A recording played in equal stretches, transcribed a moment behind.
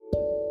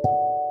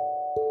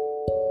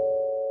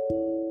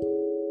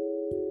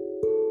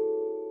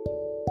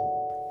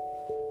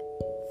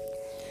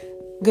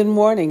Good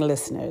morning,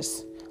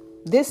 listeners.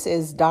 This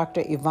is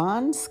Dr.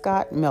 Yvonne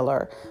Scott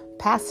Miller,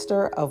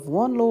 pastor of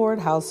One Lord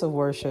House of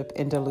Worship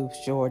in Duluth,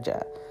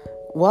 Georgia.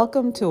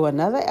 Welcome to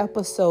another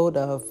episode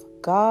of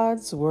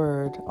God's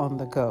Word on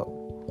the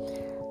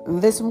Go.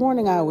 This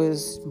morning I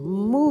was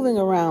moving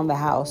around the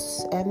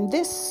house and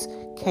this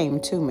came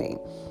to me.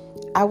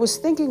 I was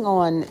thinking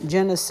on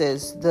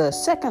Genesis, the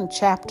second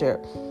chapter,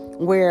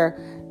 where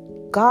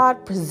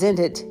God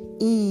presented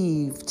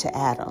Eve to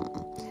Adam.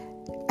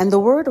 And the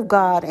word of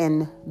God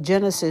in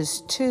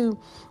Genesis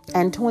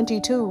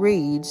 2:22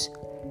 reads,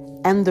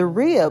 "And the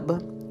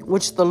rib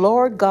which the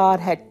Lord God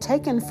had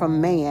taken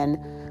from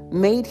man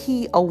made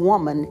he a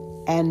woman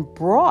and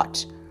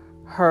brought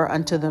her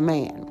unto the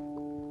man."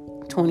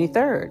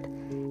 23rd,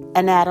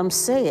 "And Adam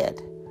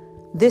said,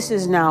 This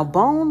is now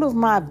bone of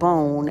my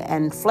bone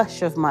and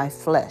flesh of my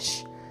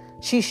flesh.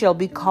 She shall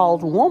be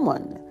called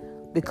woman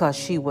because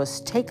she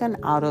was taken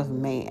out of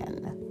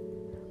man."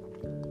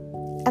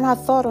 And I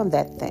thought on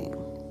that thing.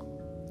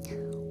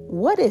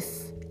 What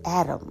if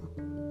Adam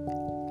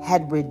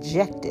had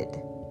rejected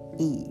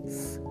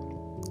Eve?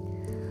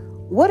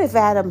 What if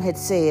Adam had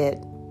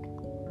said,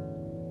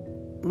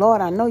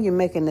 "Lord, I know you're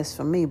making this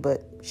for me,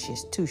 but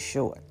she's too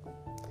short.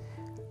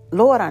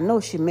 Lord, I know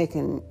you're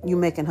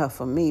making her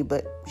for me,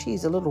 but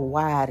she's a little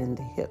wide in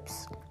the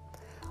hips.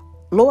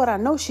 Lord, I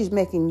know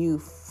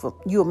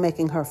you're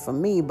making her for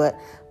me, but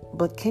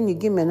can you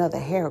give me another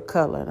hair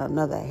color and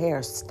another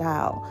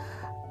hairstyle?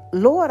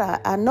 Lord,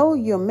 I know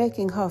you're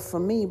making her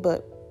for me,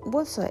 but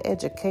what's her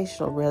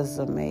educational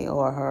resume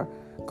or her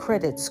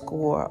credit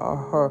score or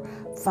her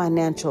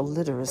financial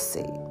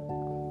literacy?"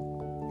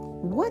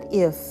 What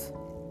if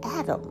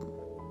Adam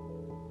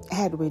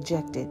had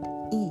rejected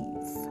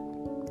Eve?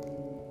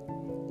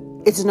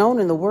 It's known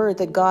in the Word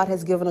that God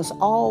has given us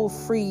all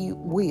free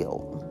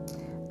will.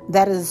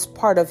 That is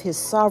part of His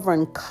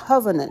sovereign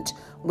covenant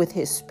with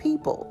His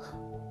people.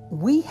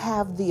 We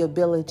have the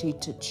ability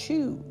to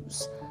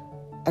choose,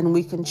 and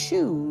we can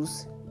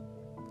choose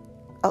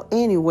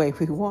any way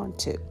we want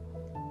to.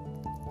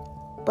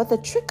 But the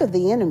trick of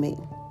the enemy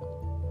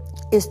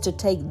is to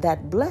take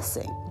that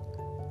blessing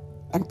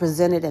and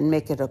present it and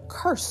make it a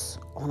curse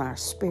on our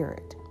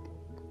spirit.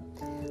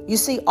 You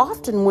see,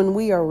 often when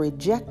we are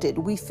rejected,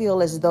 we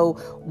feel as though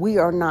we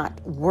are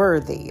not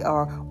worthy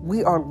or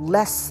we are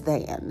less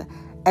than.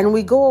 And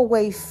we go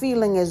away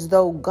feeling as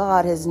though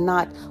God is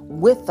not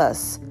with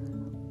us.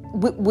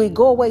 We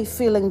go away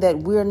feeling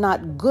that we're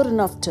not good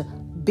enough to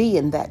be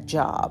in that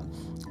job.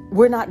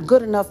 We're not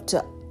good enough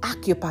to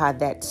occupy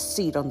that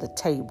seat on the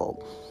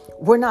table.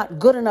 We're not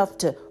good enough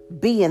to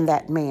be in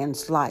that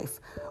man's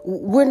life.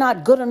 We're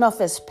not good enough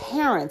as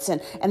parents,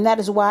 and that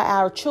is why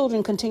our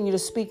children continue to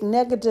speak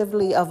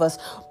negatively of us.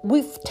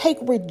 We take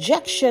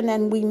rejection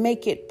and we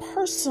make it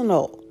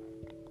personal.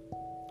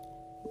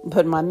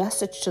 But my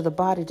message to the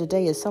body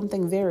today is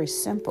something very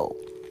simple,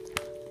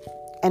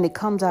 and it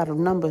comes out of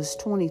Numbers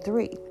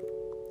 23.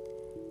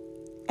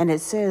 And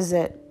it says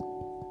that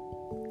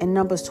in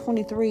Numbers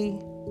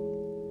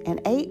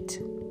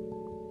 23:8,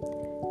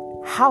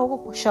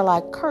 "How shall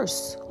I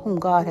curse whom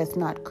God hath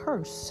not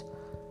cursed?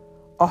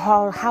 Or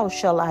how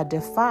shall I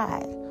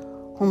defy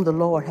whom the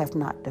Lord hath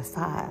not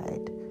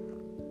defied?"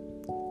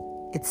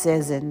 It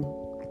says in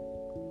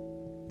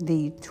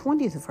the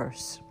 20th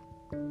verse,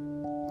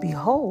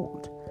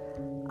 "Behold,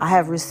 I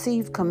have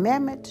received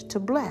commandment to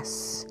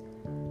bless,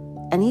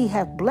 and he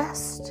hath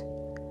blessed,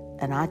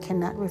 and I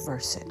cannot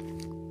reverse it."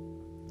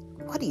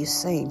 What are you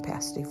saying,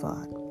 Pastor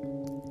Yvonne?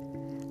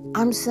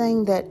 I'm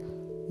saying that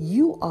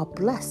you are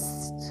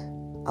blessed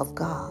of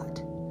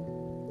God.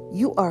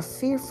 You are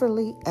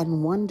fearfully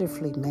and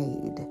wonderfully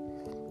made.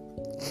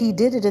 He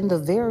did it in the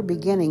very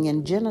beginning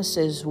in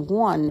Genesis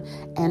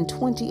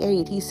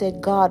 1:28. He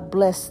said, God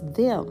blessed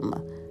them,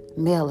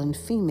 male and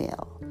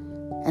female,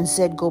 and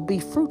said, "Go be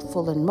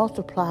fruitful and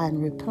multiply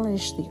and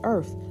replenish the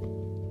earth."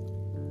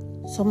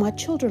 So my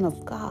children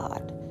of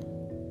God,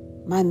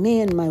 my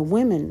men, my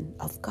women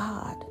of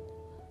God,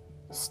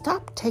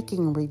 stop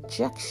taking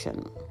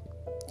rejection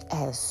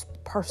as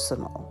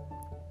personal.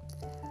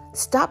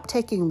 Stop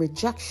taking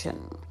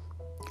rejection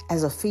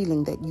as a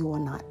feeling that you are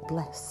not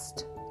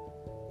blessed.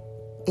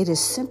 It is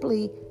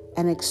simply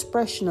an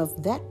expression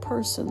of that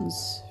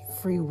person's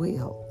free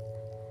will.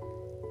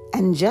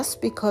 And just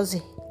because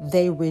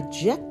they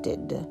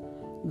rejected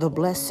the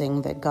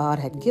blessing that God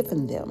had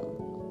given them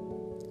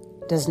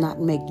does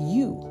not make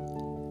you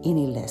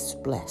any less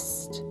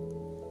blessed.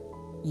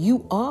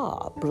 You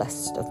are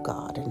blessed of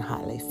God and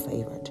highly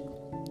favored.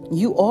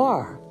 You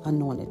are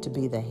anointed to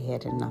be the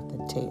head and not the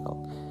tail.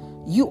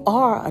 You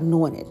are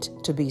anointed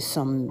to be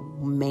some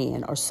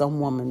man or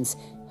some woman's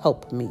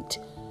helpmeet.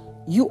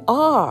 You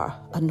are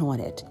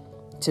anointed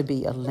to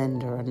be a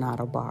lender and not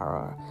a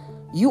borrower.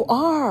 You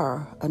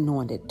are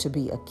anointed to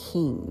be a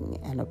king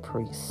and a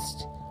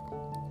priest.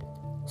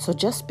 So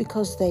just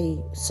because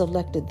they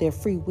selected their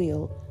free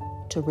will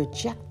to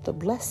reject the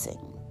blessing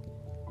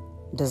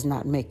does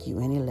not make you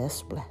any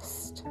less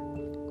blessed.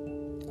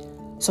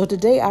 So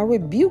today I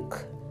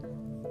rebuke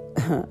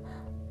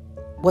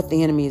what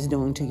the enemy is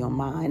doing to your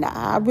mind.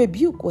 I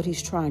rebuke what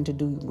he's trying to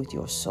do with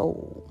your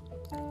soul.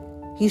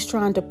 He's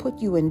trying to put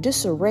you in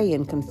disarray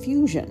and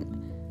confusion.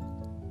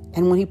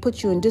 And when he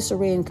puts you in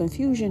disarray and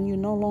confusion, you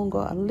no longer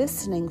are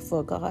listening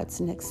for God's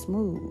next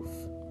move.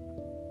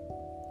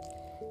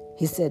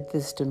 He said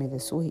this to me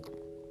this week.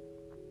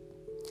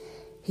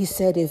 He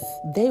said, if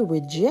they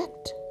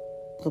reject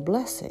the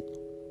blessing,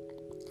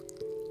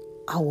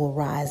 I will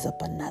rise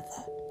up another.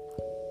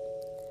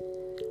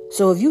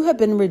 So if you have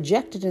been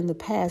rejected in the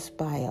past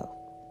by a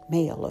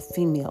male, a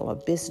female, a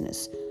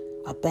business,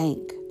 a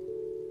bank,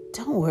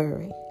 don't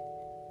worry.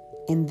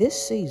 In this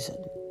season,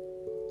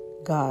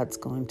 God's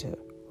going to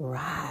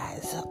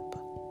rise up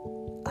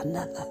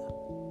another.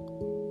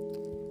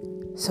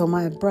 So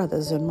my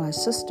brothers and my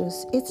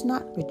sisters, it's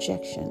not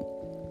rejection.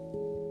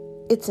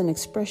 It's an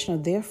expression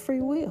of their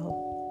free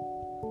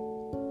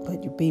will.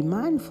 But you be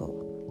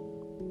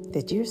mindful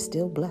that you're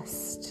still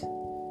blessed.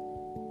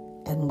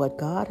 And what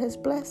God has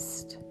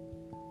blessed,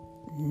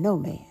 no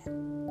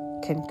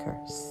man can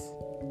curse.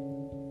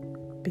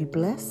 Be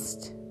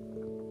blessed.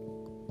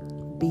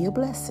 Be a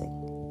blessing.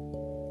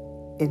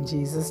 In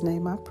Jesus'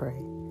 name I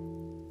pray.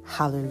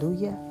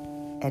 Hallelujah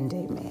and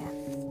amen.